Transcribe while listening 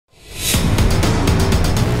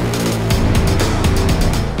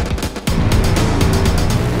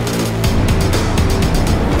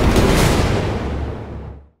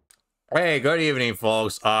Hey, good evening,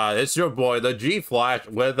 folks. It's your boy, the G-Flash,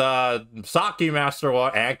 with Saki Master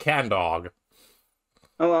One and Ken Dog.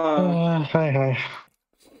 Hello. Hi.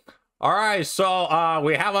 All right, so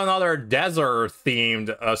we have another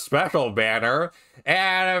desert-themed special banner,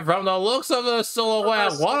 and from the looks of the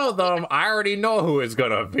silhouette, one of them I already know who it's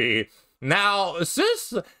gonna be. Now,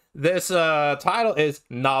 since this title is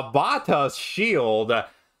Nabata's Shield,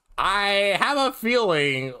 I have a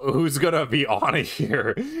feeling who's gonna be on it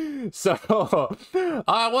here. So,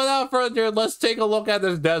 without further ado, let's take a look at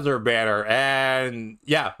this desert banner. And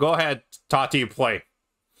yeah, go ahead, Tati, play.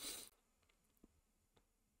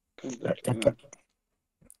 There we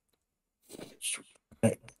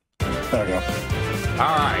go.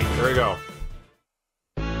 All right, here we go.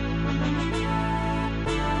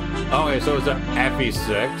 Okay, so it's a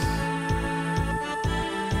FE6.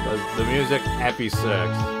 The music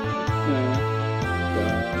FE6.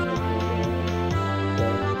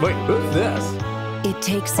 Wait, who's this? It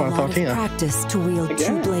takes a lot of practice to wield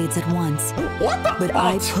two blades at once. What the? But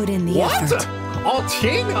I put in the effort.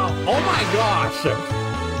 Altina? Oh my gosh!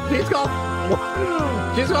 She's got what?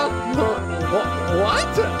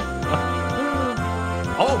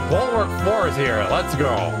 Oh, Bulwark 4 is here. Let's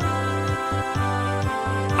go.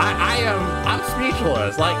 I'm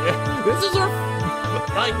speechless. Like, this is her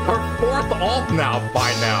fourth ult now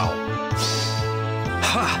by now.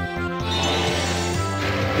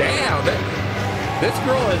 Damn, this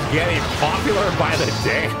girl is getting popular by the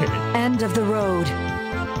day. End of the road.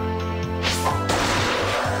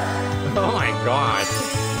 Oh my god.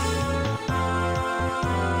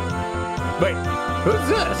 Wait, who's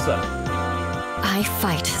this? I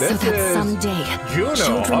fight so that someday Juno.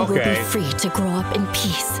 children will be free to grow up in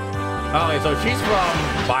peace. Okay, so she's from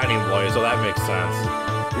Binding Blade, so that makes sense.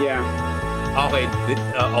 Yeah. Okay,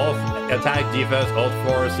 ult attack, defense, ult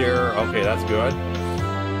force here. Okay, that's good.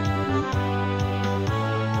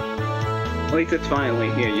 At least it's finally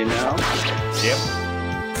here, you know? Yep.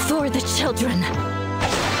 For the children.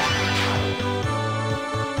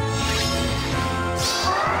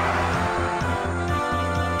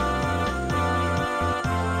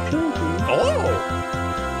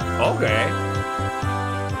 Oh! Okay.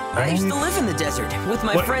 I used to live in the desert with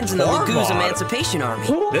my friends in the Lagoons Emancipation Army.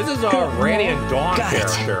 This is a Radiant Dawn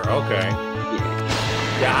character. Okay.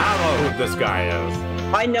 Yeah, I don't know who this guy is.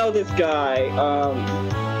 I know this guy.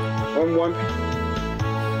 I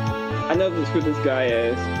know who this guy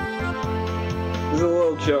is. This is a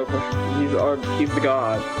little joke. He's the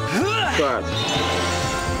god. But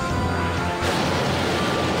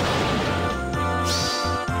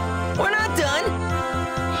we're not done.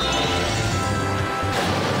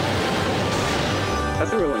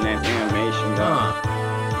 That's a really nice animation, though.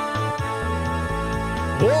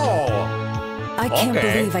 Whoa! I can't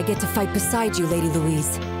believe I get to fight beside you, Lady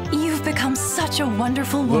Louise. You've become such a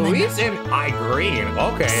wonderful woman. Louise and Igrene.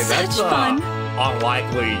 Okay, that's fun.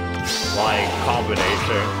 Unlikely,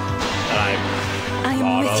 combination that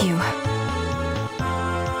I'm with you.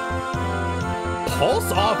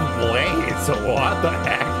 Pulse off blades. What the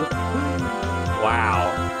heck? Wow.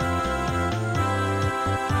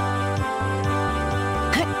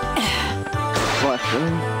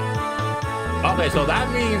 Okay, so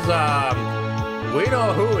that means we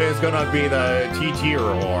know who is gonna be the TT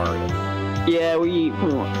reward. Yeah,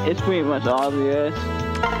 it's pretty much obvious.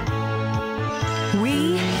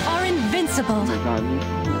 We are invincible. Oh my god,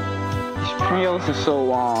 these trails are so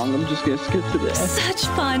long. I'm just gonna skip to this. Such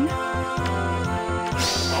fun.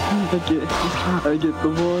 I get the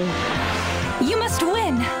boy. You must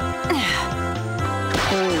win.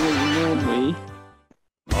 Holy moly.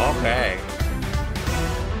 Okay.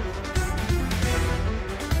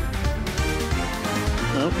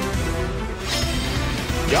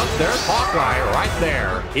 Yup, there's Hawkeye right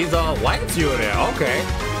there. He's a Lance unit. Okay.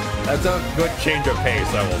 That's a good change of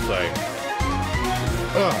pace, I will say.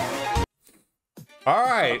 All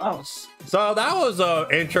right. So that was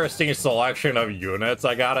an interesting selection of units,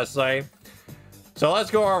 I gotta say. So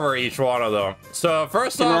let's go over each one of them. So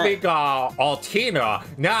first off, we got Altina.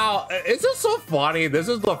 Now, is this so funny? This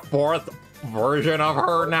is the fourth version of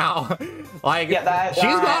her now. Like, she's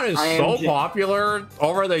gotten so popular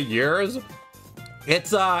over the years.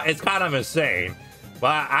 It's kind of insane,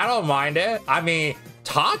 but I don't mind it. I mean,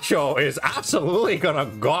 Tacho is absolutely gonna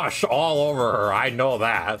gush all over her. I know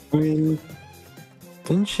that. I mean,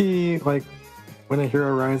 didn't she like win a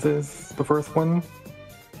Hero Rises, the first one?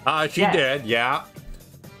 She did, yeah.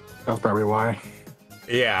 That's probably why.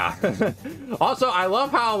 Yeah. Also, I love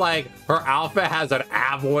how like her outfit has an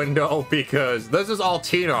ab window because this is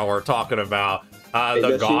Altina we're talking about,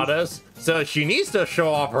 the goddess. So she needs to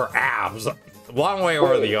show off her abs one way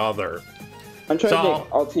or the other. I'm trying to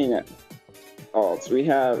think alternate alts. We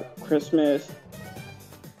have Christmas,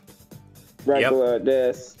 regular,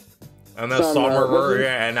 this, and then summer version,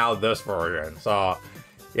 and now this version. So,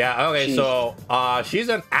 yeah, okay. Jeez. So, she's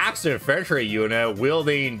an axe infantry unit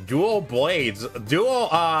wielding dual blades, dual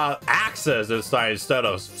axes this time instead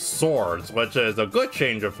of swords, which is a good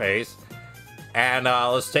change of pace. And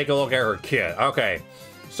let's take a look at her kit. Okay,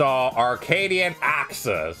 so Arcadian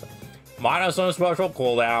axes, -1 special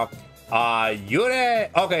cooldown.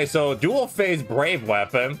 Unit. Okay, so dual phase brave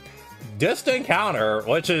weapon, distant counter,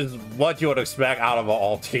 which is what you would expect out of an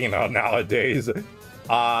Altina nowadays.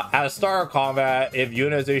 At the start of combat, if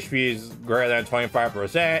unit's HP is greater than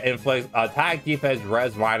 25%, inflicts attack defense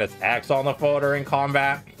res -X on the foe during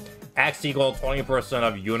combat. X equals 20%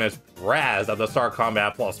 of unit's res at the start of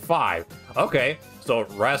combat +5. Okay, so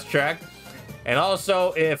res check. And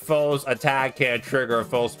also, if foe's attack can trigger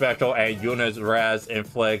foe special and unit's res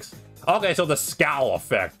inflicts. Okay, so the scowl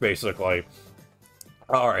effect, basically.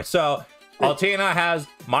 Alright, so Altina has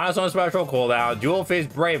 -1 special cooldown, dual phase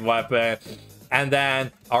brave weapon, and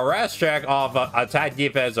then a res check of attack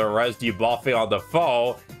defense or res debuffing on the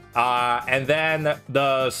foe, and then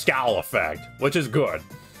the scowl effect, which is good.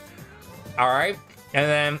 Alright, and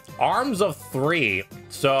then arms of 3.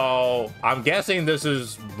 So I'm guessing this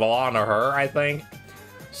is belong to her, I think.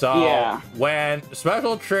 So yeah. When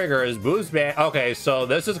special triggers boost okay, so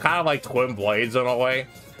this is kind of like twin blades in a way.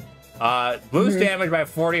 Boost damage by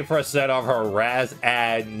 40% of her res,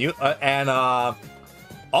 and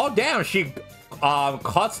oh damn, she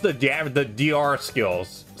cuts the DR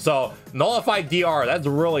skills. So nullify DR, that's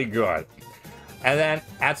really good. And then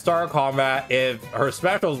at start of combat, if her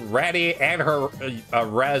special's ready and her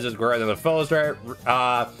res is greater than the foe's rate,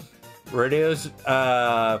 reduce.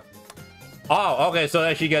 Oh, okay, so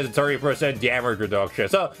then she gets a 30% damage reduction.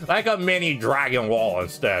 So like a mini dragon wall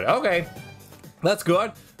instead. Okay, that's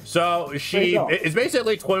good. So she is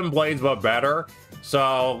basically twin blades but better.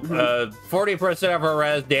 So 40% of her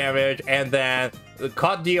res damage, and then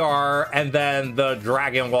cut DR, and then the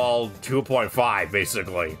dragon wall 2.5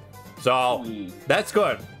 basically. So that's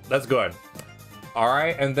good. That's good. All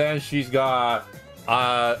right, and then she's got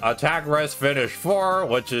attack res finish 4,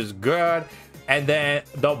 which is good. And then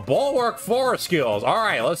the bulwark 4 skills. All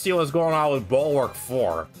right, let's see what's going on with bulwark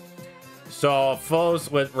 4. So foes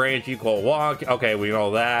with range equal 1. Okay, we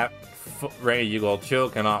know that. Range equal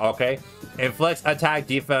 2 cannot. Okay, inflicts attack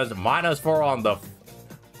defense -4 on the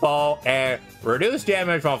foe and reduce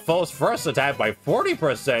damage from foe's first attack by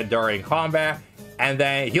 40% during combat. And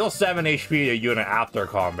then heal 7 HP to unit after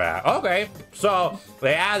combat. Okay, so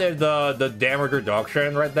they added the damage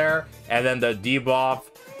reduction right there, and then the debuff.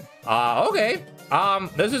 Okay,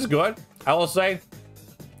 this is good, I will say.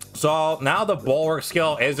 So now the bulwark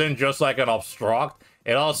skill isn't just like an obstruct;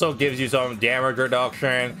 it also gives you some damage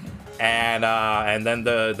reduction, and then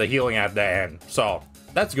the healing at the end. So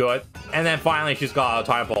that's good. And then finally, she's got a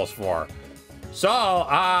time pulse 4. So,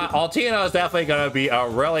 Altina is definitely gonna be a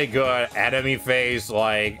really good enemy phase,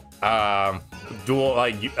 like, dual,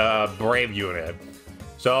 like, brave unit.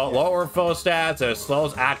 So, lower foe stats and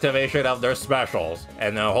slows activation of their specials,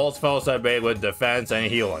 and then holds foes at bay with defense and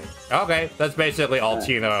healing. Okay, that's basically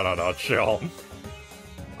Altina in a nutshell.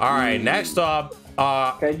 Alright, next up,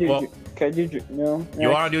 Can I do Juno? You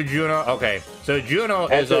wanna do Juno? Okay, so Juno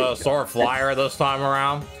is a sword flyer this time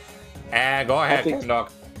around. And go ahead,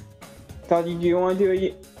 Nook. Toddy, do you want to do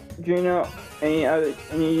a Juno? Any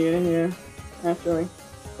unit here? Actually.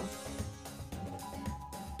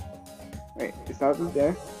 Wait, is Toddy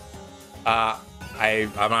there? I'm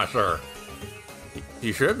not sure.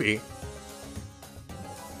 He should be.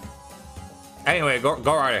 Anyway, go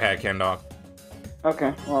right ahead, Kendall.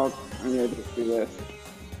 Okay, well, I'm gonna do this.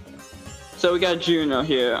 So we got Juno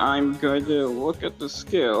here. I'm going to look at the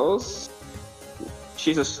skills.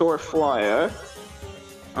 She's a sword flyer.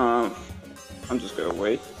 I'm just gonna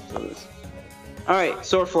wait. Alright,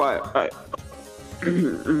 sword flyer. Alright.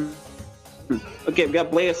 Okay, we got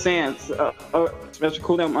Blade of Sands. Special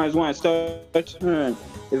cooldown -1. Start turn.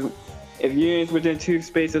 If units within 2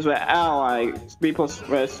 spaces with ally, speed plus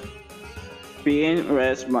rest. Speed in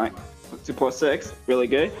rest +6. Really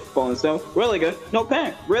good. Bonus though. Really good. No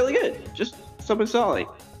panic. Really good. Just something solid.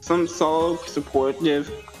 Some solid supportive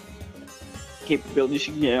capabilities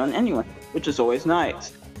you can get on anyone, which is always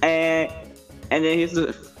nice. And then here's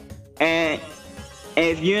the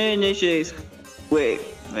if unit initiates wait,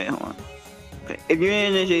 hold on. Okay. If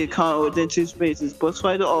unit initiates combat within 2 spaces,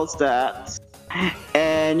 +5 to all stats,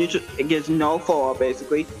 and it gives no fall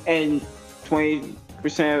basically, and 20%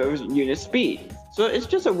 of unit speed. So it's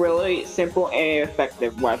just a really simple and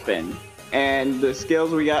effective weapon. And the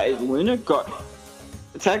skills we got is Lunar Guard,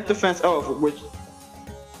 attack, defense. Oh, which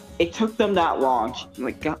it took them that long.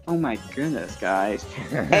 Like, God, oh my goodness, guys.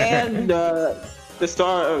 And the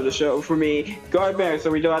star of the show for me, Guard Bearer,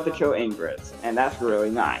 so we don't have to kill Ingress, and that's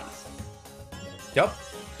really nice. Yep.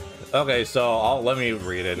 Okay, so let me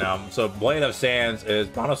read it now. So Blade of Sands is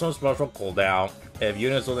bonus on special cooldown. If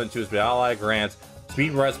units within 2 speed ally grants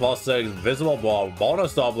speed rest +6, visible ball,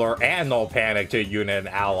 bonus doubler, and no panic to unit and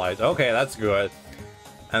allies. Okay, that's good.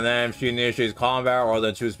 And then if she initiates combat or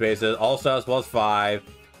within 2 spaces, all stats +5,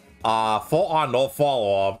 full on no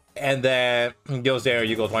follow up, and then deals damage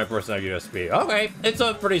equal 20% of unit speed. Okay, it's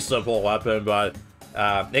a pretty simple weapon, but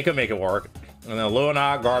they can make it work. And then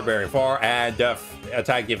Luna, Guard Bearing 4, and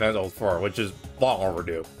attack defense 4, which is long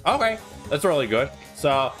overdue. Okay, that's really good.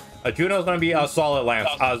 So Juno's gonna be a solid lance,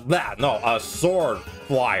 a sword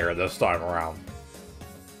flyer this time around.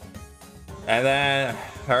 And then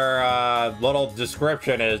her little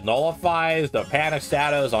description is nullifies the panic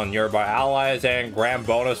status on nearby allies and grant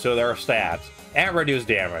bonus to their stats and reduce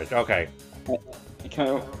damage. Okay.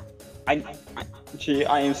 I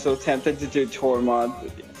am so tempted to do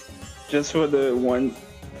Tormond just for the one,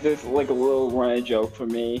 just like a little running joke for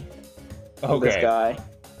me. Okay. This guy.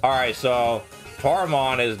 All right, so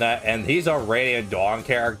Tormond is that, and he's a Radiant Dawn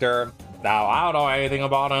character. Now I don't know anything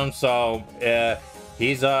about him, so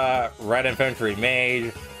he's a red infantry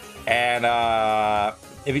mage, and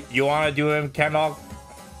if you want to do him, Kendall.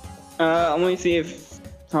 Let me see if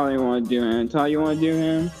Tali want to do him. Tali, you want to do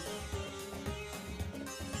him?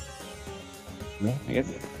 Yeah. I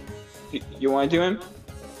guess you want to do him.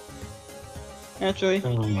 Actually. I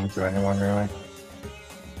don't want to do anyone really.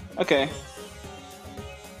 Okay.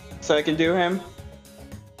 So I can do him.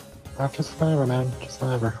 Just whatever, man. Just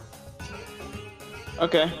whatever.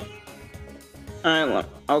 Okay. Alright,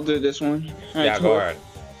 I'll do this one. All right, Yeah, go ahead.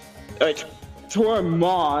 Alright,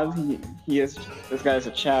 Tormond, this guy's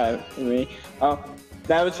a chat with me.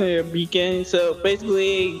 That was your beacon. So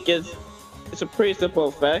basically, it's a pretty simple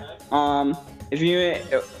effect. If you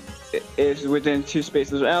is within 2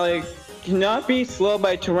 spaces of ally, cannot be slowed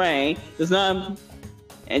by terrain, does not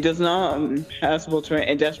have passable terrain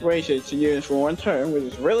and desperation to use for 1 turn, which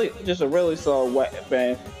is really just a really solid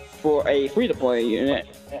weapon for a free-to-play unit.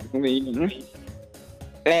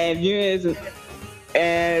 And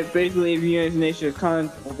basically, if units nature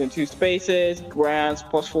comes within 2 spaces, grants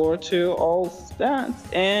 +4 to all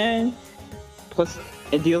stats, and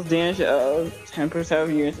it deals damage of 10%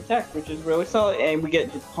 of units attack, which is really solid. And we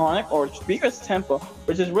get Draconic or Speaker's Tempo,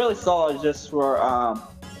 which is really solid just for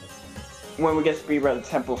when we get Speed Red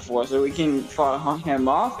Tempo 4, so we can fire him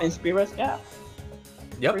off and Speed Red Gap.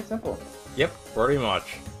 Yep. Pretty simple. Yep, pretty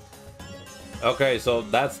much. Okay, so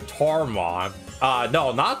that's Tormond.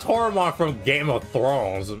 No, not Tormond from Game of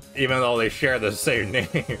Thrones, even though they share the same name.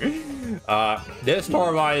 This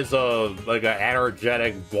Tormond is like an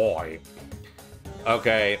energetic boy.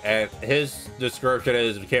 Okay, and his description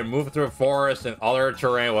is can move through forests and other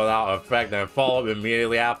terrain without effect and follow up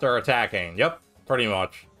immediately after attacking. Yep, pretty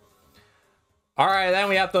much. Alright, then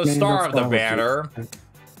we have the star of the banner,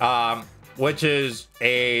 which is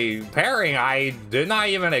a pairing I did not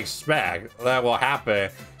even expect that will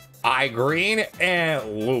happen. Igrene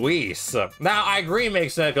and Luis. Now, Igrene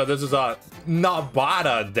makes sense because this is a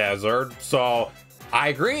Nabata desert, so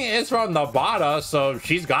Igrene is from Nabata, so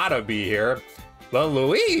she's gotta be here. But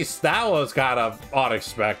Luis, that was kind of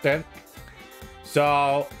unexpected.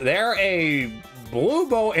 So they're a Blue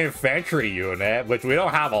Bow infantry unit, which we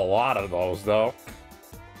don't have a lot of those though.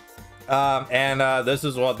 This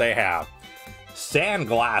is what they have.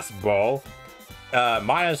 Sandglass Bow,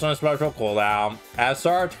 -1 special cooldown. At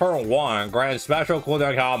start turn 1, grant special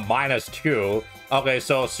cooldown count -2. Okay,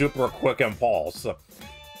 so super quick impulse.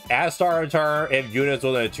 At start of turn, if units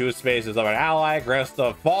within 2 spaces of an ally, grants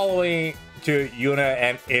the following to unit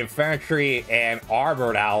and infantry and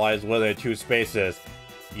armored allies within 2 spaces.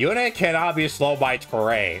 Unit cannot be slowed by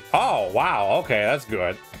terrain. Oh, wow, okay, that's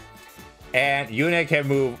good. And unit can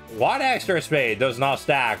move 1 extra space, does not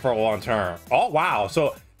stack for 1 turn. Oh, wow,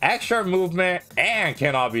 so extra movement and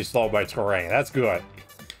cannot be slowed by terrain. That's good.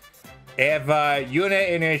 If unit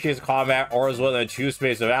initiates combat or is within 2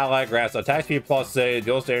 spaces of ally, grants attack speed +6,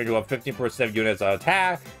 deals damage to 15% of units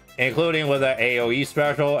attack, including with an AoE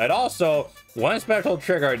special, and also 1 special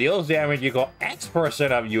trigger deals damage equal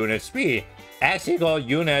X% of unit speed. X equal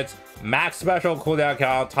units max special cooldown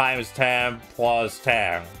count times 10 plus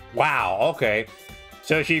 10. Wow, okay.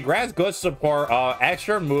 So she grants good support of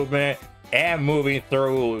extra movement and moving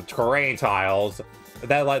through terrain tiles.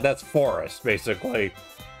 That's forest, basically.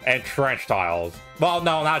 and trench tiles. Well,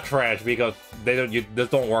 no, not trench, because this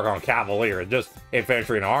don't work on Cavalier, just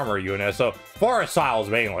infantry and armor units. So forest tiles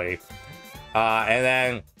mainly. And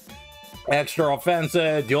then extra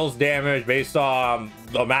offensive, deals damage based on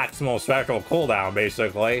the maximum special cooldown,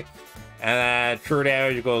 basically. And then true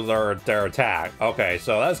damage goes their attack. Okay,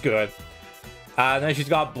 so that's good. And then she's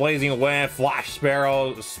got Blazing Wind, Flash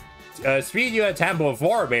Sparrow, speed unit tempo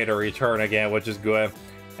 4 made a return again, which is good.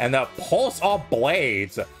 And the Pulse of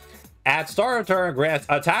Blades. At start of turn, grants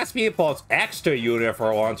attack speed plus X to unit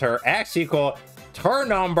for 1 turn. X equal turn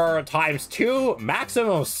number times 2,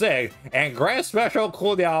 maximum 6, and grant special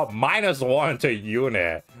cooldown -1 to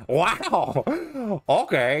unit. Wow.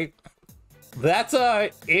 Okay. That's a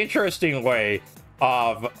interesting way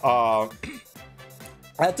of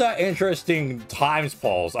that's an interesting times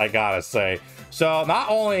pulse, I gotta say. So not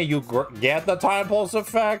only you get the time pulse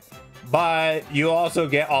effect, but you also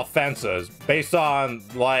get offenses based on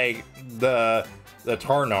like the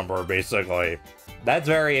turn number, basically. That's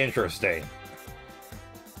very interesting.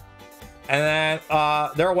 And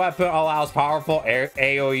then their weapon allows powerful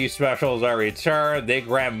AoE specials every turn. They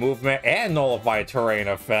grant movement and nullify terrain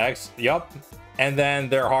effects. Yup. And then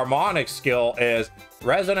their harmonic skill is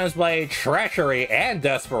Resonance Blade, Treachery, and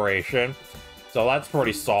Desperation. So that's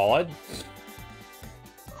pretty solid.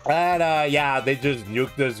 And yeah, they just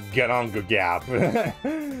nuked this Genunga Gap,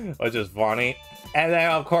 which is funny. And then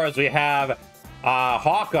of course we have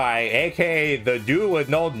Hawkeye, aka the dude with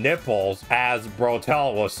no nipples, as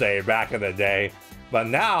Brotel will say back in the day. But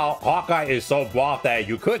now Hawkeye is so buff that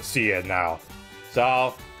you could see it now.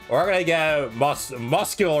 So we're gonna get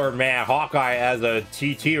muscular man Hawkeye as a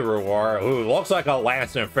TT reward, who looks like a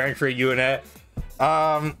Lance Infantry unit.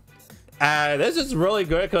 And this is really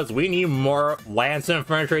good because we need more Lance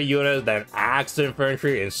Infantry units than Axe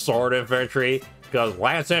Infantry and Sword Infantry, because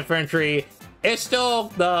Lance Infantry is still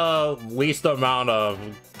the least amount of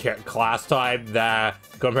class type that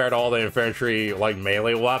compared to all the infantry like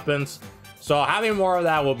melee weapons. So having more of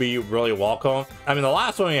that will be really welcome. I mean, the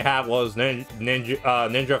last one we had was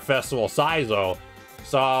Ninja Festival Saizo,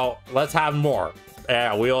 so let's have more.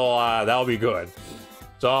 Yeah, that'll be good.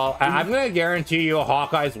 So I'm gonna guarantee you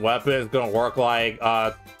Hawkeye's weapon is gonna work like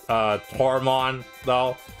Tormond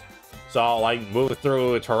though. So like move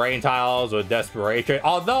through terrain tiles with Desperation.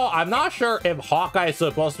 Although I'm not sure if Hawkeye is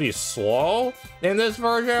supposed to be slow in this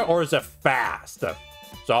version or is it fast.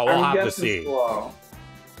 So we'll have to see. Slow.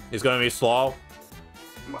 It's gonna be slow?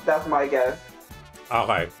 That's my guess.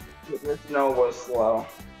 Okay. The snow was slow.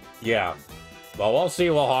 Yeah. Well, we'll see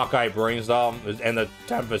what Hawkeye brings them, and the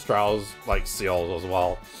Tempest Trials like seals as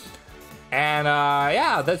well. And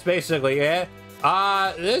yeah, that's basically it.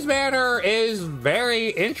 This banner is very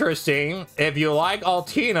interesting. If you like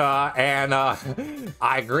Altina, and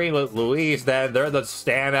I agree with Luis that they're the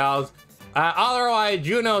standouts. Otherwise,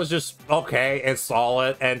 Juno is just okay and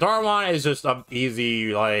solid, and Tormond is just an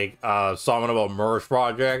easy like summonable merge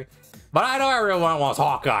project. But I know everyone wants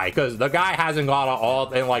Hawkeye because the guy hasn't got an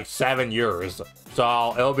ult in like 7 years,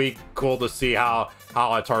 so it'll be cool to see how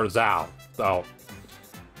it turns out. So,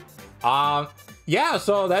 yeah.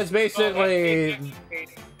 So that's basically.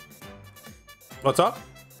 What's up?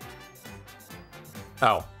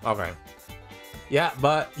 Oh, okay. Yeah,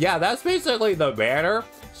 but yeah, that's basically the banner.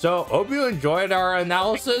 So hope you enjoyed our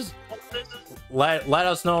analysis. Let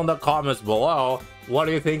us know in the comments below. What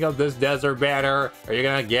do you think of this desert banner? Are you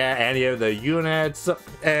gonna get any of the units,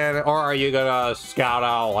 or are you gonna scout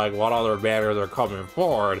out like what other banners are coming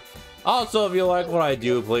forward? Also, if you like what I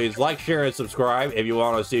do, please like, share, and subscribe if you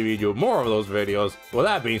want to see me do more of those videos. With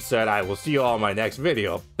that being said, I will see you all in my next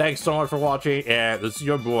video. Thanks so much for watching, and this is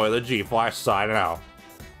your boy, the G Flash, signing out.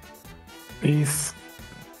 Peace.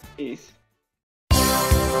 Peace.